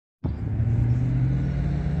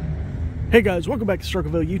Hey guys, welcome back to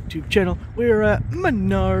Rockford YouTube channel. We're at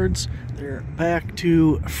Menards. They're back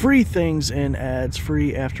to free things and ads,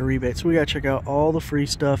 free after rebate. So we gotta check out all the free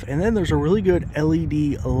stuff. And then there's a really good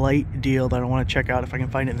LED light deal that I want to check out. If I can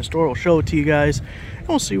find it in the store, I'll show it to you guys. And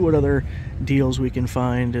we'll see what other deals we can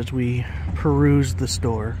find as we peruse the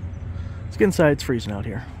store. Let's get inside, it's freezing out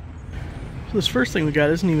here. So this first thing we got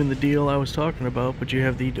isn't even the deal I was talking about, but you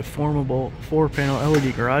have the deformable 4-panel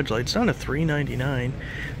LED garage light. It's down to $3.99.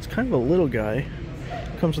 It's kind of a little guy.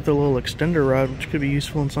 Comes with a little extender rod, which could be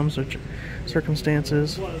useful in some such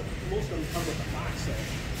circumstances.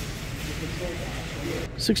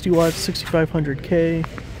 60 watts, 6500K.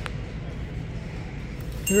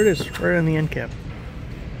 There it is, right on the end cap.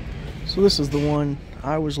 So this is the one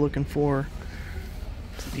I was looking for.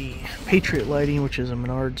 The Patriot lighting, which is a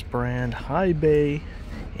Menards brand, high bay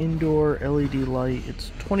indoor LED light.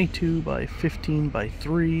 It's 22 by 15 by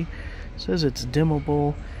 3. It says it's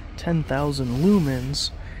dimmable, 10,000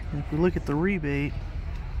 lumens. And if we look at the rebate,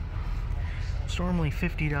 it's normally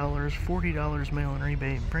 $50, $40 mail-in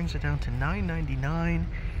rebate. It brings it down to $9.99, and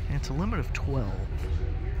it's a limit of 12.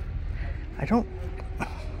 I don't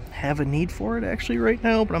have a need for it actually right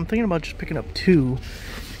now, but I'm thinking about just picking up 2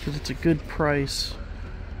 because it's a good price.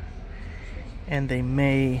 And they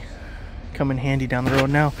may come in handy down the road.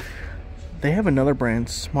 Now, they have another brand,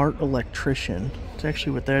 Smart Electrician. It's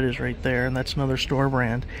actually what that is right there, and that's another store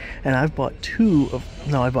brand. And I've bought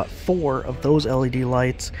 4 of those LED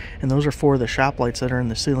lights, and those are 4 of the shop lights that are in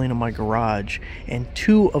the ceiling of my garage. And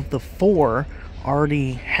 2 of the 4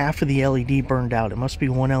 already, half of the LED burned out. It must be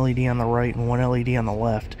 1 LED on the right and 1 LED on the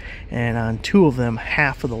left. And on 2 of them,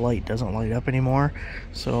 half of the light doesn't light up anymore.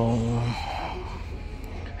 So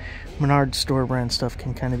Menards store brand stuff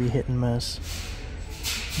can kind of be hit and miss,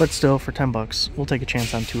 but still, for 10 bucks, we'll take a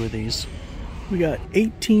chance on 2 of these. We got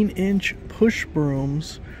 18-inch push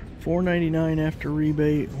brooms, $4.99 after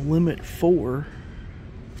rebate, limit 4.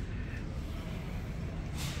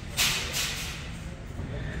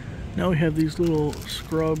 Now we have these little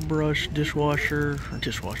scrub brush dishwashing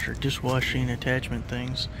attachment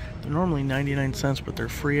things. They're normally 99 cents, but they're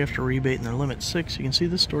free after rebate, and they're limit 6. You can see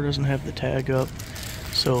this store doesn't have the tag up,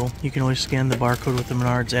 so you can always scan the barcode with the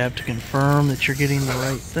Menards app to confirm that you're getting the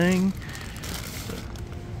right thing. But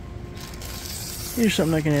here's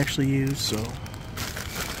something I can actually use, so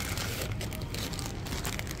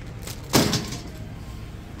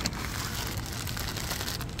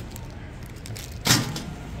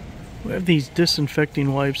we have these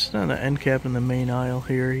disinfecting wipes. It's on the end cap in the main aisle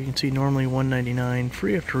here. You can see normally $1.99,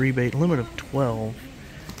 free after rebate, limit of 12.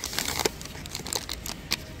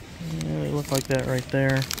 Yeah, they look like that right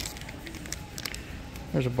there.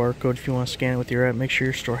 There's a barcode if you want to scan it with your app. Make sure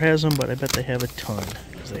your store has them, but I bet they have a ton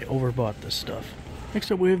because they overbought this stuff.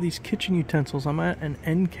 Next up, we have these kitchen utensils. I'm at an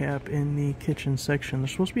end cap in the kitchen section.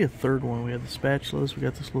 There's supposed to be a third one. We have the spatulas, we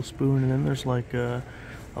got this little spoon, and then there's like a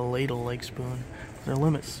ladle-like spoon. They're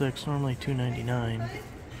limit 6, normally $2.99.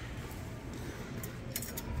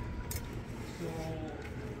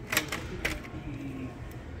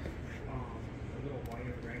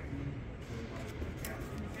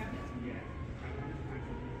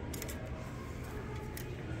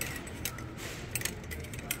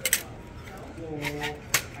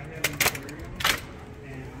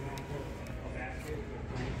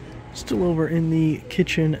 Still over in the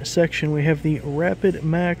kitchen section, we have the Rapid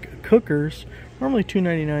Mac cookers. Normally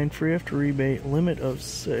 $2.99, free after rebate, limit of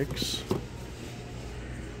 6.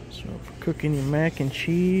 So for cooking your mac and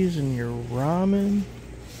cheese and your ramen,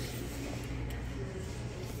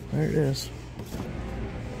 there it is.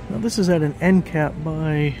 Now this is at an end cap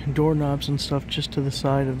by doorknobs and stuff just to the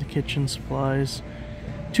side of the kitchen supplies.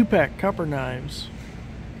 2-pack copper knives.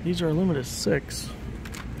 These are a limit of 6.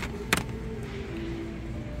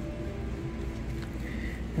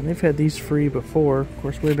 And they've had these free before. Of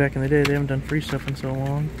course, way back in the day, they haven't done free stuff in so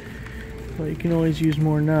long. But you can always use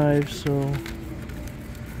more knives, so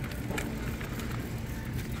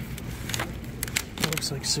it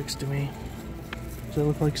looks like 6 to me. Does that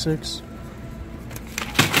look like 6?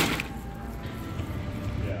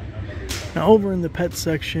 Now over in the pet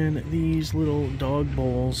section, these little dog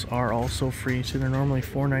bowls are also free. So they're normally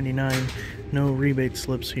 $4.99. No rebate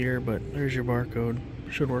slips here, but there's your barcode.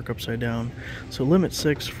 Should work upside down. So limit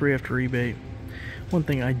 6, free after rebate. One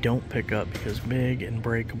thing I don't pick up because big and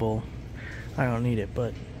breakable, I don't need it,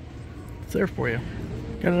 but it's there for you.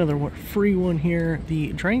 Got another one, free one here,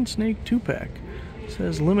 the Drain Snake 2-pack. It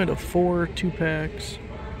says limit of 4 2-packs.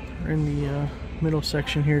 We're in the middle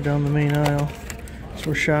section here down the main aisle. So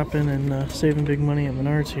we're shopping and saving big money at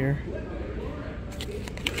Menards here.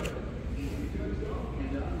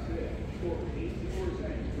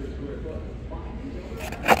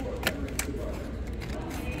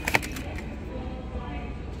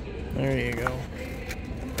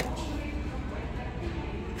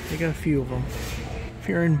 got a few of them. If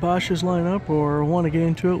you're in Bosch's lineup or want to get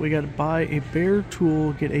into it, we got to buy a bare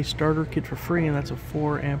tool, get a starter kit for free, and that's a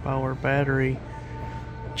 4 amp hour battery,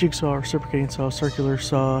 jigsaw, reciprocating saw, circular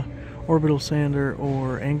saw, orbital sander,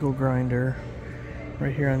 or angle grinder.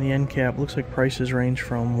 Right here on the end cap, looks like prices range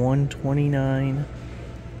from $129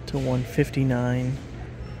 to $159.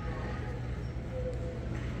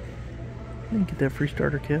 And get that free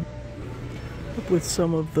starter kit with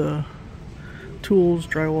some of the tools,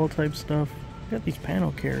 drywall type stuff. Got these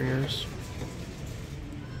panel carriers.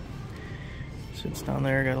 Sits down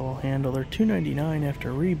there, got a little handle. They're $2.99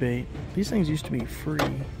 after rebate. These things used to be free.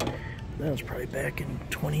 That was probably back in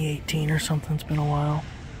 2018 or something. It's been a while.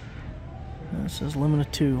 This says limit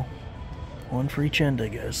of 2. 1 for each end, I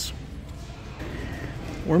guess.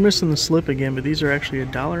 We're missing the slip again, but these are actually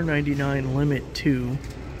 $1.99 limit 2.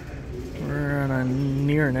 We're on a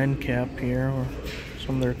near an end cap here, or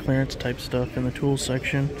some of their clearance type stuff in the tools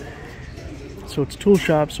section. So it's tool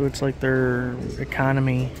shop, so it's like their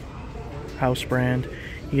economy house brand.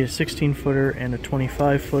 You get a 16 footer and a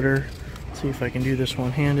 25 footer. Let's see if I can do this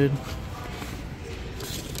one handed.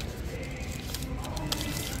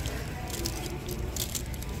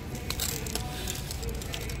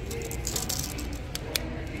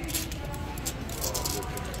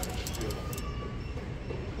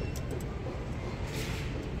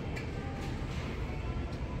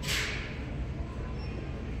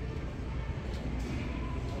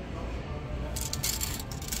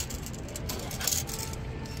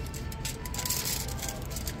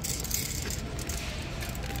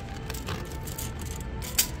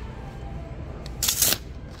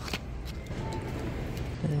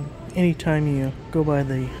 Anytime you go by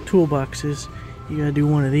the toolboxes, you gotta do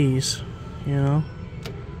one of these, you know,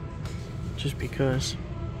 just because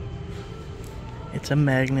it's a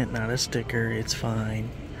magnet, not a sticker. It's fine.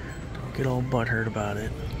 Don't get all butthurt about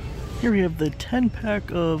it. Here we have the 10-pack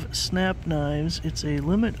of snap knives. It's a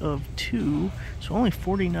limit of 2, so only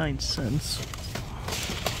 49 cents.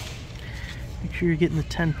 Make sure you're getting the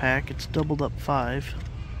 10-pack. It's doubled up 5.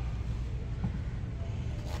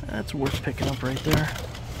 That's worth picking up right there.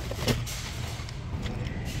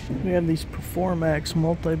 We have these Performax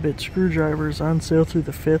multi-bit screwdrivers on sale through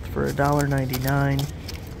the 5th for $1.99.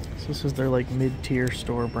 So this is their like mid-tier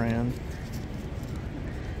store brand.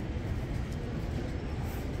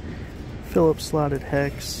 Phillips slotted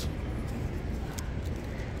hex.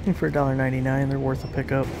 And for $1.99, they're worth a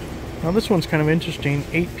pickup. Now this one's kind of interesting.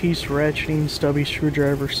 8-piece ratcheting stubby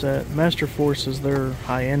screwdriver set. Master Force is their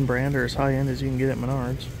high-end brand, or as high-end as you can get at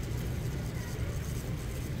Menards.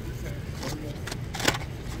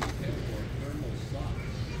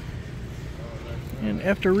 And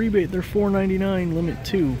after rebate, they're $4.99, limit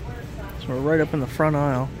 2. So we're right up in the front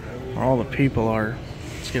aisle where all the people are.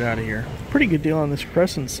 Let's get out of here. Pretty good deal on this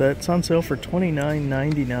Crescent set. It's on sale for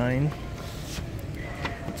 $29.99.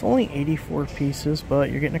 It's only 84 pieces,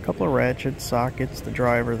 but you're getting a couple of ratchets, sockets, the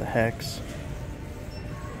driver, the hex.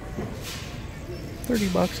 30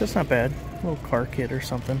 bucks, that's not bad. A little car kit or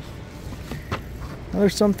something. Now,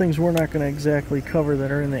 there's some things we're not going to exactly cover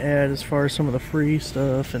that are in the ad as far as some of the free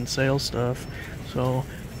stuff and sale stuff. So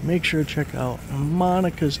make sure to check out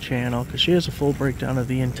Monica's channel, because she has a full breakdown of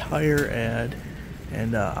the entire ad,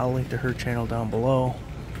 and I'll link to her channel down below.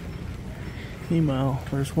 Meanwhile,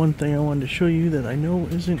 there's one thing I wanted to show you that I know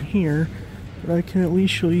isn't here, but I can at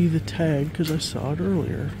least show you the tag because I saw it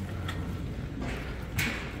earlier.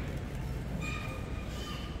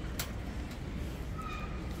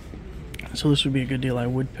 So this would be a good deal I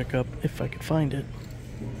would pick up if I could find it.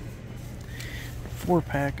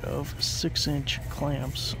 4-pack of 6-inch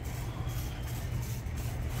clamps.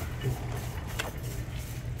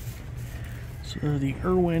 So they're the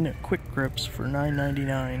Irwin Quick Grips for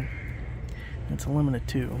 $9.99. It's a limit of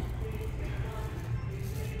 2.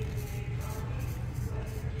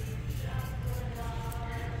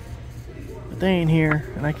 But they ain't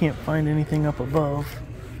here, and I can't find anything up above.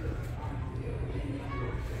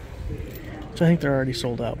 So I think they're already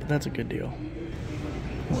sold out, but that's a good deal.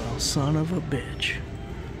 Well, son of a bitch.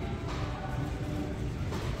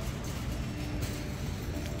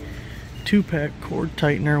 Two-pack cord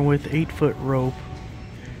tightener with 8-foot rope.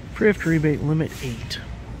 Free after rebate, limit 8.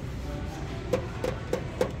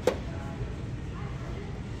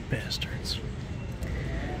 Bastards.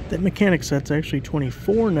 That mechanic set's actually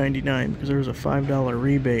 $24.99 because there was a $5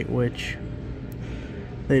 rebate, which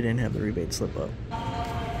they didn't have the rebate slip up.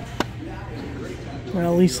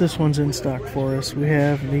 Well, at least this one's in stock for us. We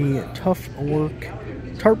have the Tough Work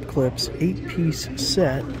Tarp Clips 8-piece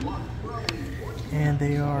set, and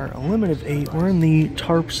they are a limit of 8. We're in the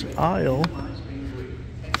tarps aisle.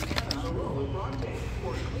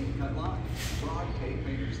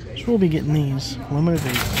 So we'll be getting these limited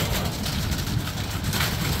edition.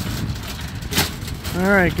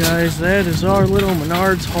 Alright guys, that is our little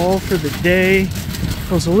Menards haul for the day.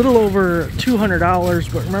 It was a little over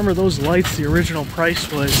 $200, but remember those lights, the original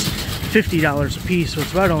price was $50 a piece, so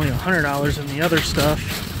it's about only $100 in the other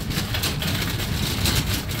stuff.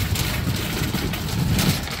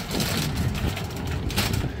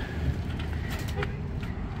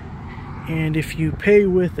 And if you pay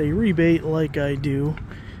with a rebate like I do,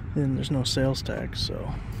 then there's no sales tax,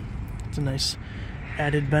 so it's a nice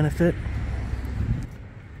added benefit.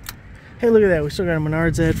 Hey, look at that, we still got a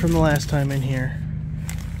Menards ad from the last time in here.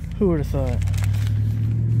 Who would have thought?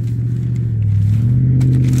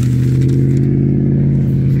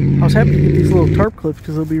 I was happy to get these little tarp clips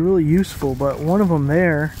because they'll be really useful, but one of them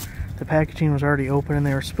there, the packaging was already open and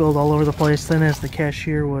they were spilled all over the place. Then as the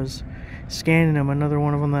cashier was scanning them, another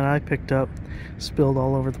one of them that I picked up spilled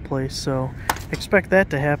all over the place, so expect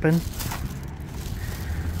that to happen.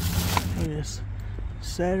 Look at this,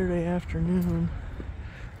 Saturday afternoon.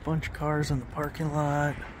 Bunch of cars in the parking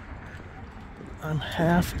lot. I'm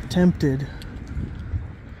half tempted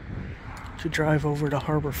to drive over to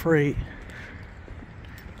Harbor Freight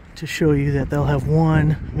to show you that they'll have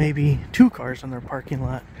one, maybe two cars in their parking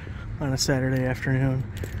lot on a Saturday afternoon.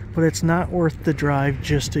 But it's not worth the drive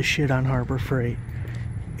just to shit on Harbor Freight.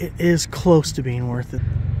 It is close to being worth it.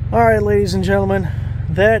 Alright, ladies and gentlemen,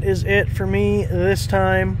 that is it for me this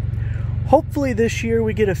time. Hopefully this year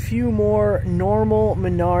we get a few more normal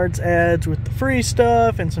Menards ads with the free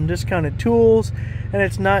stuff and some discounted tools, and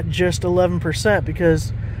it's not just 11%,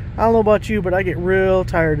 because I don't know about you, but I get real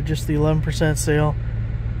tired of just the 11% sale.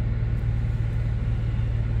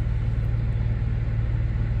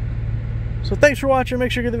 So thanks for watching.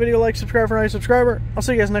 Make sure you give the video a like, subscribe for a nice subscriber. I'll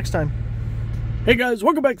see you guys next time. Hey guys,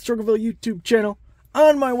 welcome back to the Rockford YouTube channel.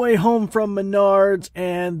 On my way home from Menards,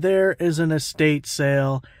 and there is an estate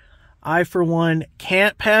sale. I, for one,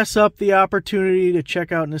 can't pass up the opportunity to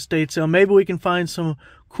check out an estate sale. Maybe we can find some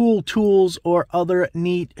cool tools or other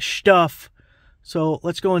neat stuff. So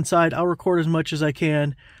let's go inside. I'll record as much as I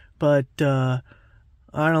can, but I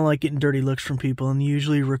don't like getting dirty looks from people, and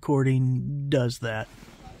usually recording does that.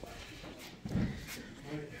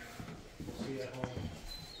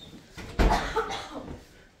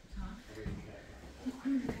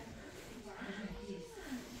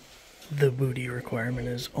 The booty requirement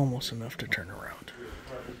is almost enough to turn around.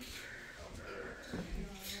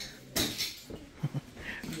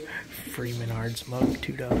 Free Menards mug,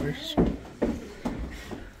 $2.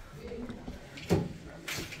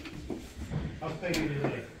 I'll pay you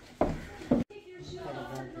today.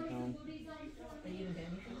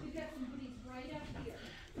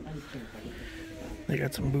 They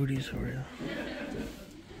got some booties for you.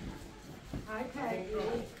 Hi, Peggy.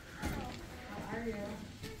 How are you?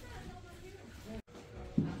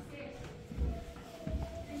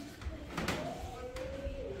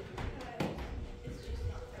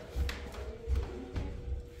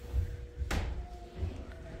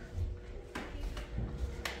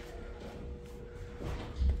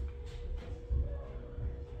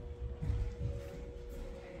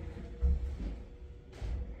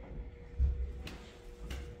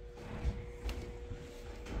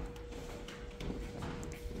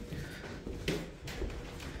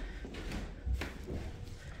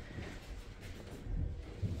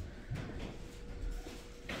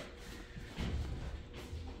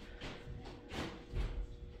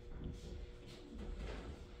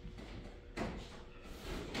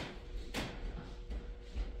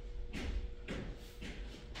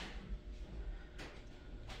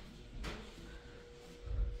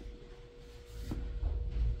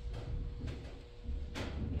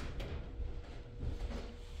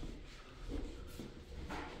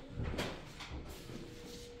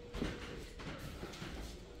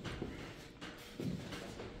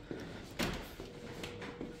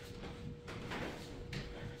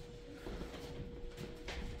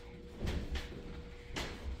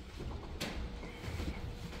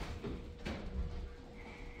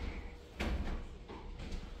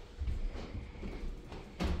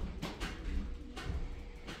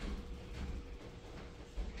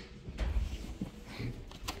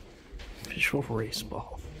 Visual race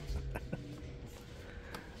ball.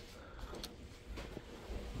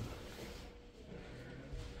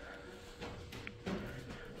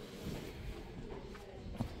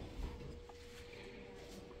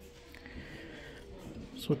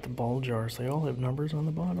 So with the ball jars, they all have numbers on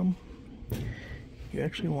the bottom. You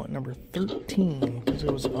actually want number 13 because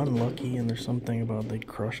it was unlucky and there's something about they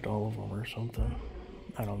crushed all of them or something.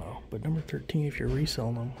 I don't know. But number 13, if you're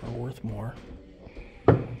reselling them, are worth more.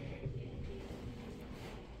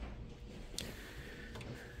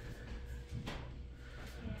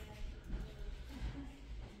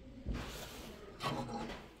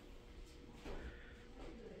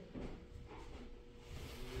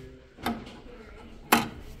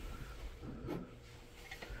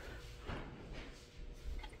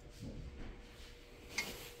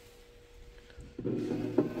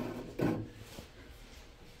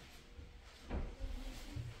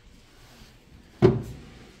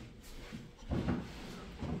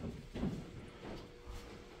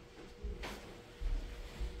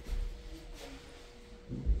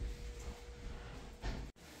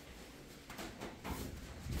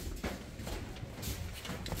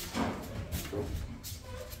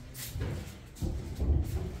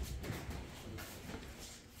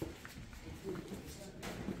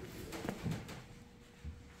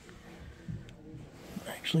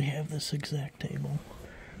 actually have this exact table.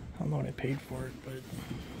 I don't know what I paid for it, but you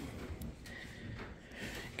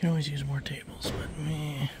can always use more tables, but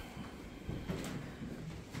meh.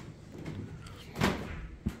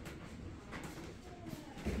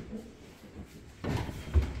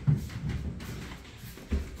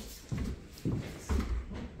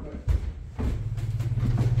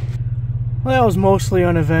 Well, that was mostly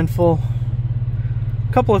uneventful.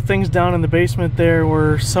 A couple of things down in the basement there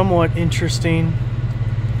were somewhat interesting,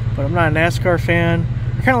 but I'm not a NASCAR fan.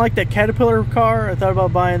 I kind of like that Caterpillar car. I thought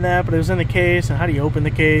about buying that, but it was in the case, and how do you open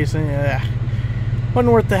the case? And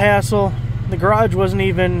wasn't worth the hassle. The garage wasn't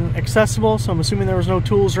even accessible, so I'm assuming there was no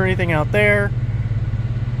tools or anything out there.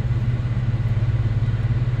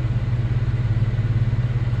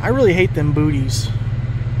 I really hate them booties.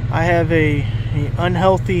 I have a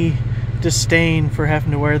unhealthy disdain for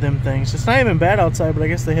having to wear them things. It's not even bad outside, but I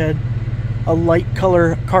guess they had a light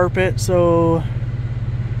color carpet, so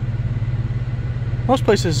most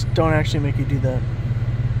places don't actually make you do that.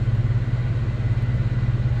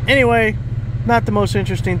 Anyway, not the most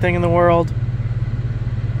interesting thing in the world.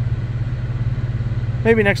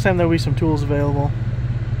 Maybe next time there'll be some tools available.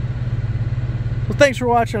 Well, thanks for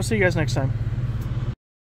watching. I'll see you guys next time.